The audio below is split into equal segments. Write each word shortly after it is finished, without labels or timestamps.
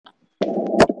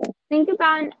Think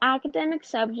about an academic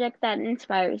subject that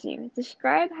inspires you.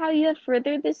 Describe how you have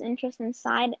furthered this interest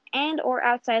inside and or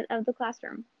outside of the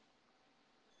classroom.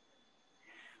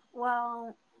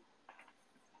 Well,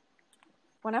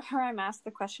 whenever I'm asked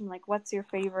the question, like, what's your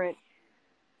favorite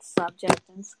subject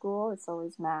in school, it's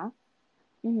always math.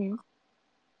 Mm-hmm.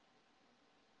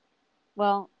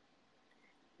 Well,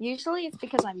 usually it's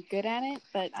because I'm good at it,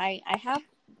 but I have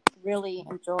really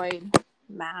enjoyed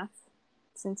math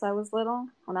since I was little.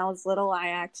 When I was little, I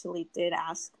actually did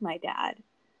ask my dad,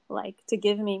 like, to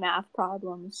give me math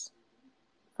problems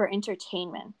for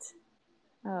entertainment.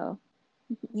 Oh.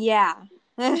 Yeah.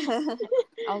 I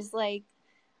was like,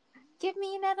 give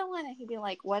me another one. And he'd be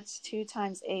like, what's 2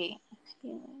 times 8? I'd be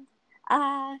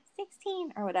like,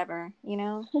 16 or whatever, you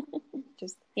know?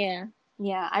 Just, Yeah.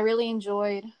 yeah, I really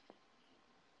enjoyed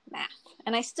math.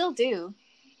 And I still do.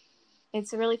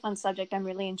 It's a really fun subject. I'm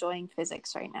really enjoying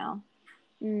physics right now.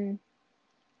 Mm.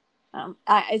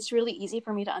 It's really easy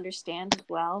for me to understand as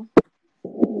well.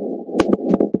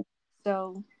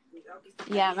 So,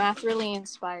 yeah, math really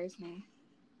inspires me.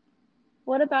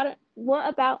 What about it? What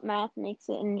about math makes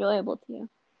it enjoyable to you?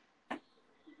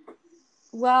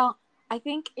 Well, I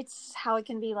think it's how it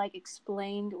can be, like,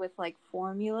 explained with, like,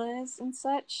 formulas and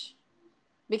such.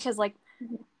 Because, like,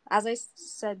 Mm-hmm. as I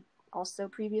said also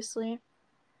previously,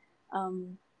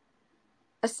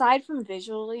 aside from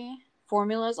visually,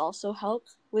 formulas also help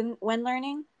when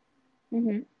learning.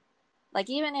 Mm-hmm. Like,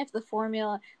 even if the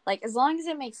formula, like, as long as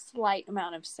it makes slight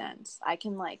amount of sense, I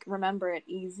can, like, remember it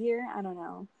easier. I don't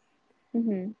know.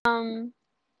 Mm-hmm.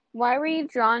 Why were you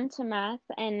drawn to math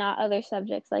and not other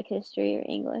subjects like history or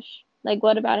English? Like,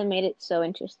 what about it made it so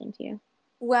interesting to you?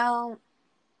 Well,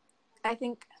 I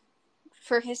think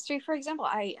for history, for example,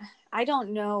 I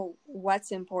don't know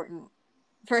what's important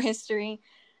for history.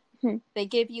 They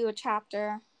give you a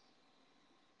chapter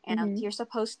and Mm-hmm. you're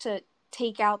supposed to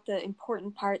take out the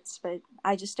important parts, but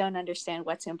I just don't understand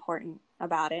what's important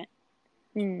about it.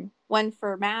 Mm. When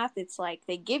for math, it's like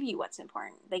they give you what's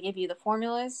important. They give you the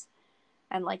formulas,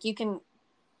 and like you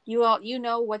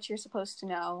know what you're supposed to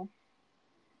know,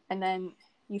 and then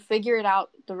you figure it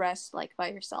out the rest like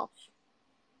by yourself.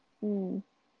 Mm.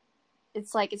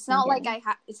 It's like Okay.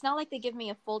 it's not like they give me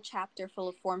a full chapter full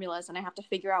of formulas and I have to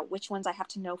figure out which ones I have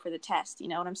to know for the test. You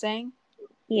know what I'm saying?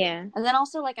 Yeah. And then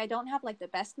also, like, I don't have like the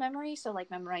best memory, so like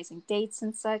memorizing dates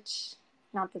and such,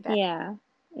 not the best. Yeah.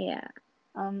 Yeah.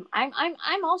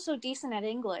 I'm also decent at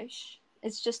English.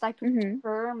 It's just I Mm-hmm.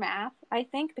 prefer math, I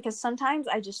think, because sometimes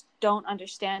I just don't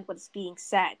understand what's being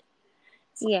said.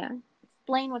 It's like, Yeah.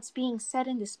 explain what's being said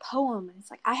in this poem, and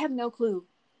it's like I have no clue.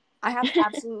 I have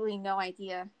absolutely no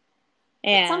idea. But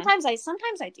Yeah. sometimes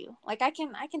I do. Like I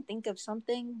can think of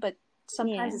something, but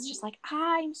sometimes Yeah. it's just like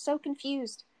I'm so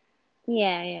confused.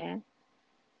 Yeah. Yeah.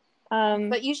 Um.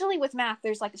 But usually with math,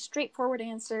 there's like a straightforward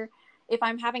answer. If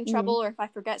I'm having Mm-hmm. trouble or if I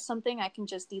forget something, I can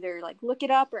just either like look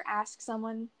it up or ask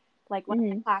someone, like one of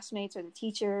my Mm-hmm. classmates or the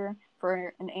teacher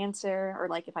for an answer. Or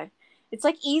like it's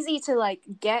like easy to like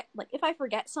get, like if I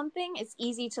forget something, it's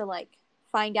easy to like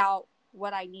find out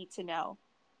what I need to know,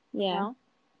 you Yeah. know?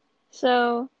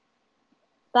 So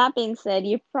that being said,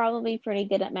 you're probably pretty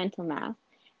good at mental math.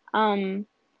 Um,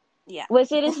 Yeah.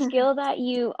 was it a skill that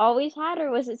you always had,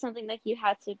 or was it something that you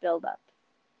had to build up?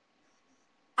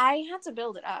 I had to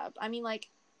build it up. I mean, like,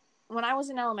 when I was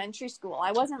in elementary school,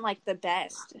 I wasn't like the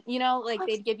best. You know, like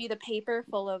they'd give you the paper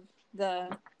full of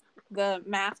the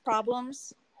math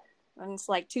problems, and it's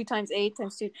like 2 times 8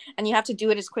 times 2, and you have to do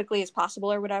it as quickly as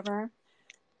possible or whatever.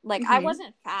 Like, I Mm-hmm.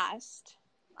 wasn't fast.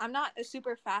 I'm not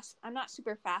super fast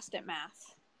at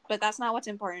math, but that's not what's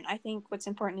important. I think what's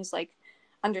important is like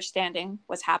understanding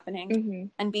what's happening Mm-hmm.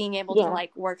 and being able to Yeah.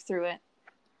 like work through it.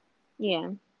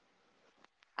 Yeah.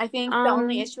 I think the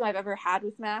only Um. issue I've ever had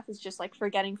with math is just like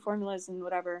forgetting formulas and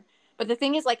whatever. But the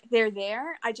thing is, like, they're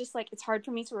there. I just like it's hard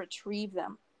for me to retrieve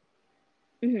them.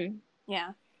 Mm-hmm.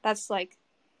 Yeah, that's like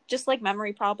just like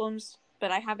memory problems,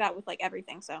 but I have that with like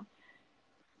everything. So,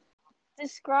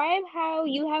 Describe how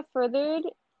you have furthered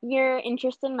your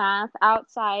interest in math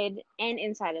outside and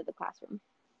inside of the classroom.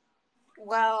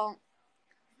 well,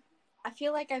 I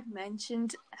feel like I've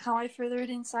mentioned how I further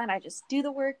it inside. I just do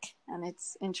the work and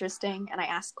it's interesting and I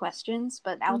ask questions,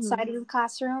 but Mm-hmm. outside of the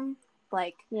classroom,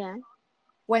 like Yeah.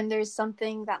 when there's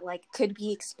something that like could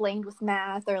be explained with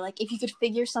math, or like if you could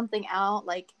figure something out,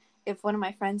 like if one of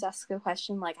my friends asks a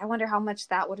question like I wonder how much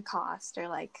that would cost, or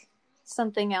like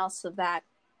something else of that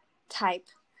type,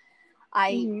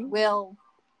 I Mm-hmm. will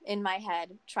in my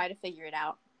head try to figure it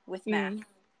out with math, Mm-hmm.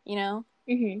 you know?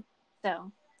 Mm-hmm.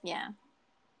 So, yeah.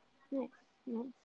 Nice. Nice.